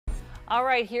All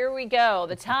right, here we go.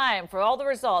 The time for all the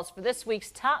results for this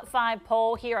week's Top 5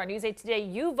 poll here on News 8 Today.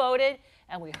 You voted,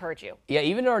 and we heard you. Yeah,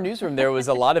 even in our newsroom, there was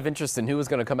a lot of interest in who was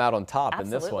going to come out on top in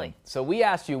this one. So we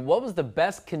asked you, what was the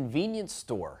best convenience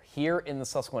store here in the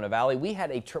Susquehanna Valley? We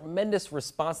had a tremendous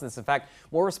response to this. In fact,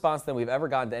 more response than we've ever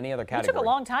gotten to any other category. It took a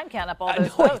long time counting up all those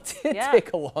votes. It did yeah.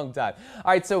 take a long time.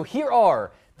 All right, so here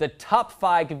are the top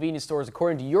 5 convenience stores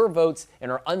according to your votes in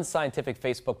our unscientific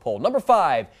Facebook poll. Number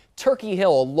 5, Turkey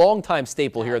Hill, a longtime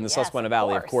staple here in the Susquehanna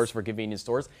Valley, of course, for convenience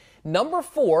stores. Number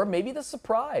 4, maybe the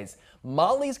surprise,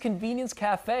 Molly's Convenience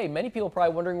Cafe. Many people are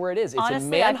probably wondering where it is. It's Honestly, in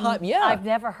Manheim. I've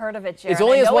never heard of it, Jared. It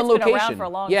only has one location. Been around for a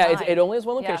long time. It only has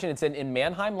one location. Yeah. It's in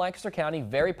Manheim, Lancaster County.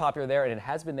 Very popular there, and it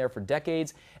has been there for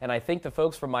decades. And I think the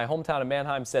folks from my hometown of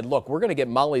Manheim said, look, we're going to get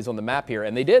Molly's on the map here.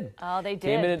 And they did. Oh, they did.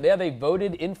 Came in, yeah, they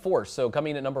voted in force. So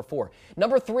coming in at number 4.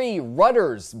 Number 3,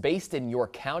 Rutter's, based in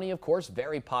York County, of course.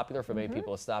 Very popular for many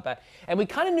people to stop at. And we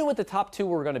kind of knew what the top 2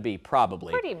 were going to be,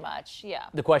 probably. Pretty much, yeah.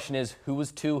 The question is, who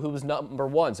was 2, who was number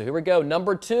 1? So here we go.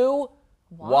 Number 2,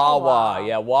 Wawa.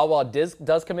 Yeah, Wawa does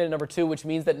come in at number 2, which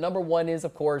means that number 1 is,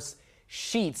 of course,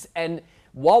 Sheetz. And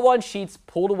Wawa and Sheetz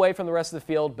pulled away from the rest of the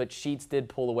field, but Sheetz did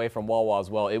pull away from Wawa as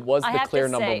well. It was the clear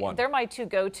number 1. They're my 2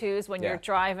 go-tos when you're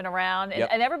driving around.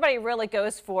 And everybody really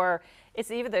goes for, it's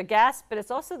either the gas, but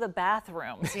it's also the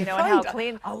bathrooms, you know, and how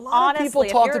clean. A lot of people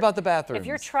talked about the bathrooms. If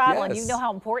you're traveling, you know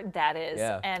how important that is.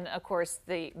 Yeah. And, of course,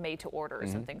 the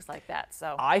made-to-orders and things like that.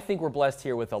 So I think we're blessed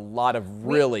here with a lot of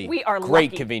really we are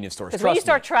great lucky. Convenience stores. Because when you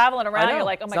start traveling around, you're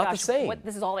like, oh, my gosh, gosh,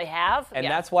 this is all they have? And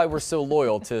that's why we're so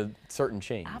loyal to certain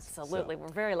chains. Absolutely. So. We're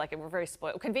very lucky. We're very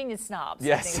spoiled. Convenience snobs,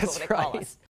 yes, I think is what they call us.